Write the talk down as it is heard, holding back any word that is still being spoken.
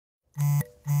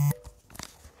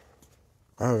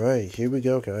Alright, here we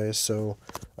go, guys. So,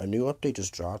 a new update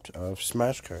just dropped of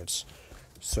Smash Cards.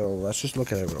 So, let's just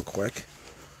look at it real quick.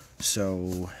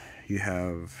 So, you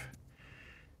have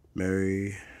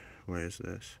Mary. What is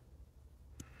this?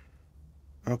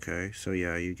 Okay, so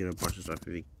yeah, you get a bunch of stuff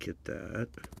if you get that.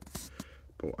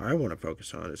 But what I want to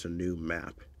focus on is a new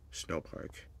map, Snow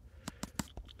Park.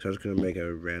 So, I'm just going to make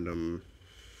a random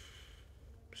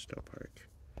Snow Park.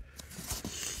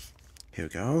 Here we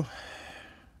go.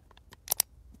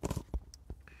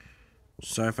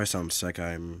 Sorry if I sound sick.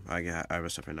 I have a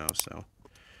stuff right now. So,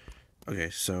 okay.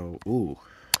 So, ooh.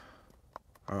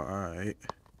 All right.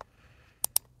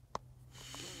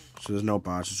 So there's no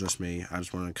bots. It's just me. I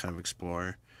just want to kind of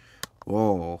explore.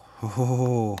 Whoa.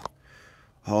 Oh.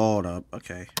 Hold up.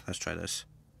 Okay. Let's try this.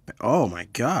 Oh my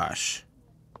gosh.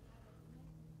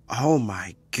 Oh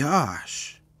my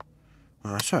gosh.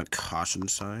 Oh, I saw a caution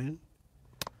sign.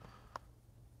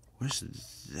 What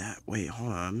is that? Wait.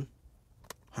 Hold on.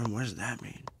 Hold on. What does that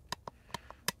mean?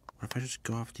 What if I just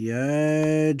go off the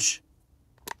edge?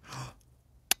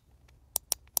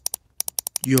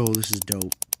 Yo, this is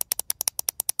dope.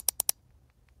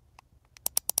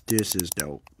 This is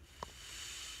dope.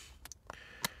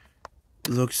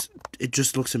 It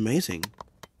just looks amazing.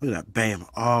 Look at that. Bam.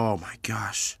 Oh my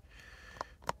gosh.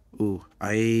 Ooh.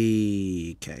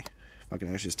 Okay. If I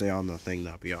can actually stay on the thing,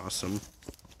 that'd be awesome.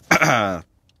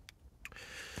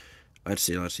 Let's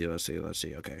see.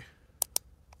 Okay.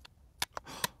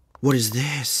 What is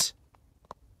this?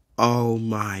 Oh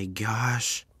my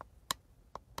gosh.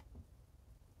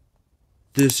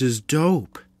 This is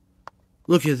dope.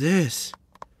 Look at this.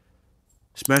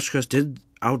 Smash Crest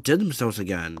outdid themselves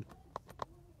again.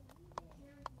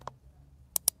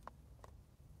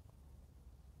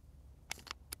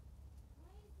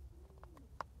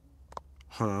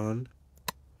 Hold on.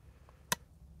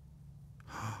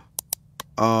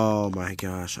 Oh my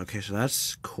gosh. Okay, so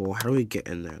that's cool. How do we get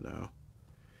in there, though?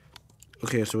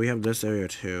 Okay, so we have this area,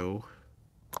 too.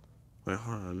 Wait,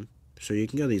 hold on. So you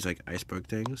can get these, like, iceberg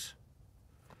things.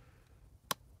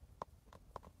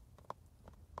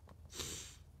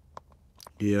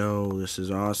 Yo, this is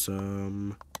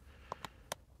awesome.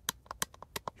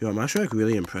 Yo, I'm actually, like,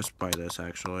 really impressed by this,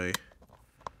 actually.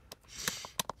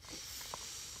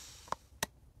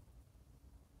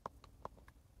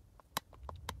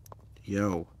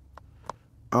 Yo.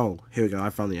 Oh, here we go.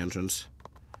 I found the entrance.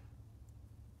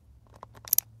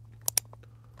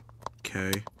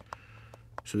 Okay.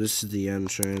 So this is the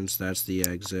entrance. That's the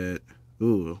exit.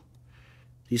 Ooh.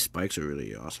 These spikes are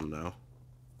really awesome, though.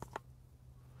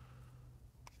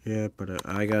 Yeah, but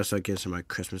I gotta start getting some of my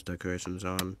Christmas decorations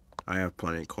on. I have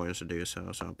plenty of coins to do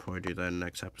so I'll probably do that in the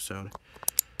next episode.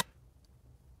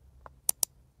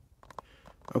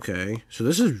 Okay, so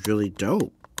this is really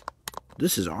dope.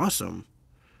 This is awesome.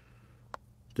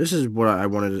 This is what I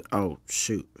wanted to... Oh,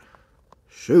 shoot.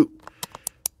 Shoot.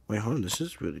 Wait, hold on. This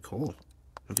is really cool.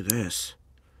 Look at this.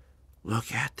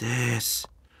 Look at this.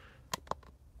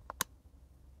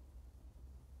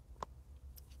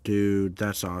 Dude,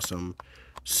 that's awesome.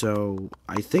 So,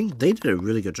 I think they did a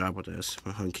really good job with this.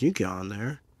 Can you get on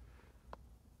there?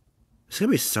 There's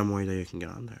gotta be some way that you can get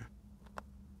on there.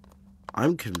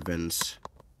 I'm convinced.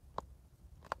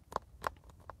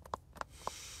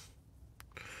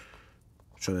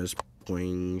 Try this.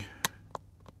 Boing.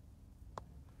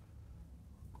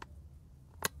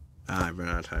 I've run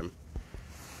out of time.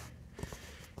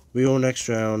 We go next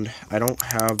round. I don't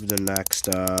have the next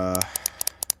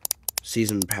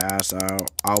season pass.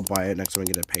 I'll buy it next time I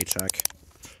get a paycheck.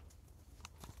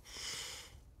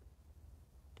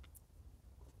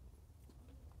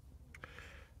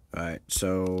 Alright,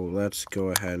 so let's go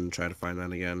ahead and try to find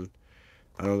that again.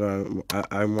 I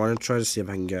want to try to see if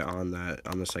I can get on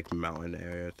this like mountain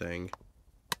area thing.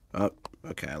 Oh,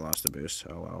 okay, I lost the boost.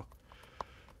 Oh well.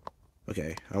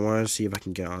 Okay, I want to see if I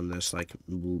can get on this like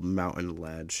mountain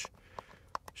ledge.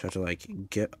 So I have to like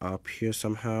get up here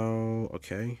somehow.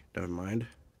 Okay, never mind.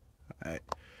 Alright,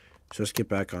 so let's get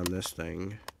back on this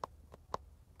thing.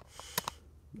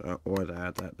 Or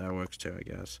that works too, I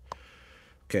guess.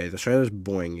 Okay, let's try this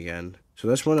boing again. So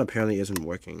this one apparently isn't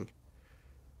working.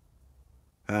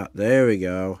 Ah, there we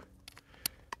go.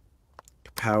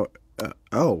 Power.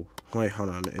 Oh, wait, hold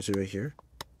on. Is it right here?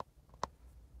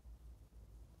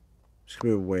 It's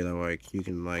gonna be a way that like you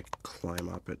can like climb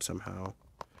up it somehow.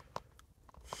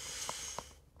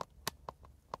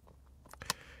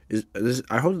 Is this?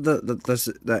 I hope that this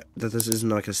isn't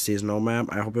like a seasonal map.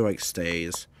 I hope it like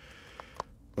stays.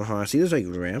 I see there's like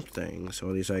ramp things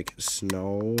or these like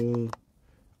snow.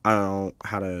 I don't know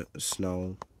how to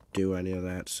snow do any of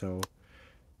that. So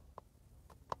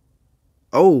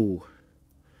Oh,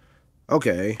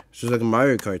 okay. So it's like a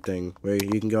Mario Kart thing where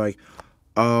you can go like,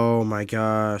 oh my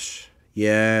gosh.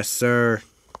 Yes, sir.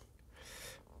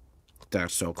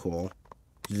 That's so cool.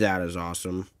 That is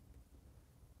awesome.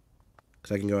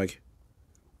 Because I can go like,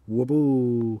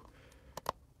 whoopoo.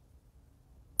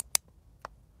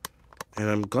 And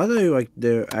I'm glad that like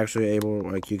they're actually able,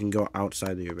 like you can go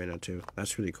outside the arena too.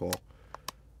 That's really cool.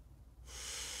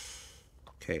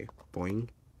 Okay, boing.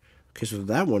 Okay, so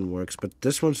that one works, but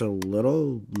this one's a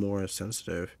little more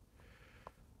sensitive.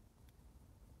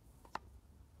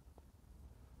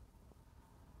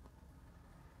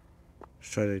 Let's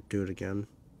try to do it again.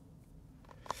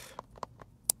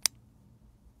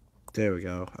 There we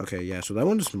go. Okay, yeah, so that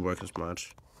one doesn't work as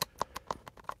much.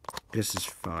 This is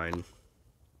fine.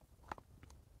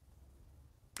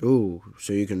 Ooh,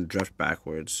 so you can drift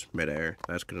backwards midair.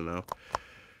 That's good to know.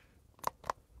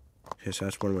 Okay, so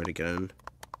that's one way to get in.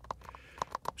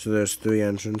 So there's 3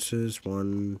 entrances.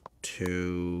 1,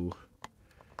 2,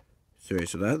 3.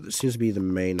 So that seems to be the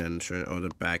main entrance, or the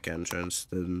back entrance.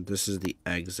 Then this is the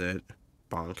exit.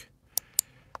 Bonk.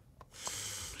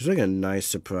 It's like a nice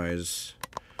surprise.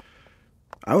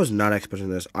 I was not expecting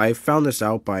this. I found this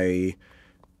out by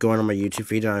going on my YouTube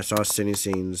feed, and I saw Cine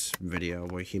Scene's video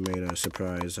where he made a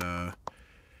surprise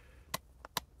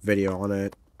video on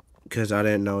it, because I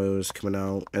didn't know it was coming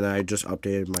out, and I just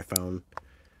updated my phone,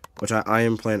 which I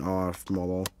am playing off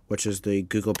mobile, which is the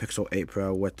Google Pixel 8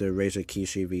 Pro with the Razer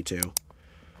Kishi V2.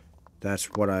 That's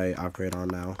what I operate on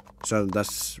now. So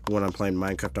that's what I'm playing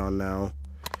Minecraft on now.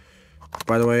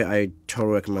 By the way, I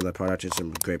totally recommend that product. It's a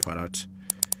great product.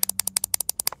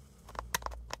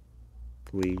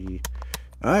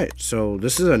 Alright, so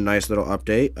this is a nice little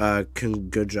update.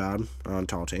 Good job on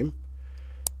Tall Team.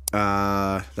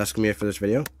 That's gonna be it for this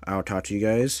video. I'll talk to you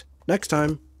guys next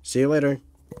time. See you later.